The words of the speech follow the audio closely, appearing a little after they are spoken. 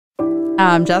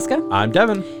I'm Jessica. I'm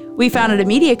Devin. We founded a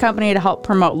media company to help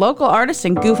promote local artists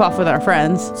and goof off with our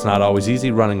friends. It's not always easy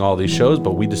running all these shows,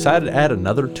 but we decided to add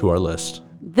another to our list.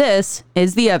 This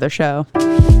is The Other Show.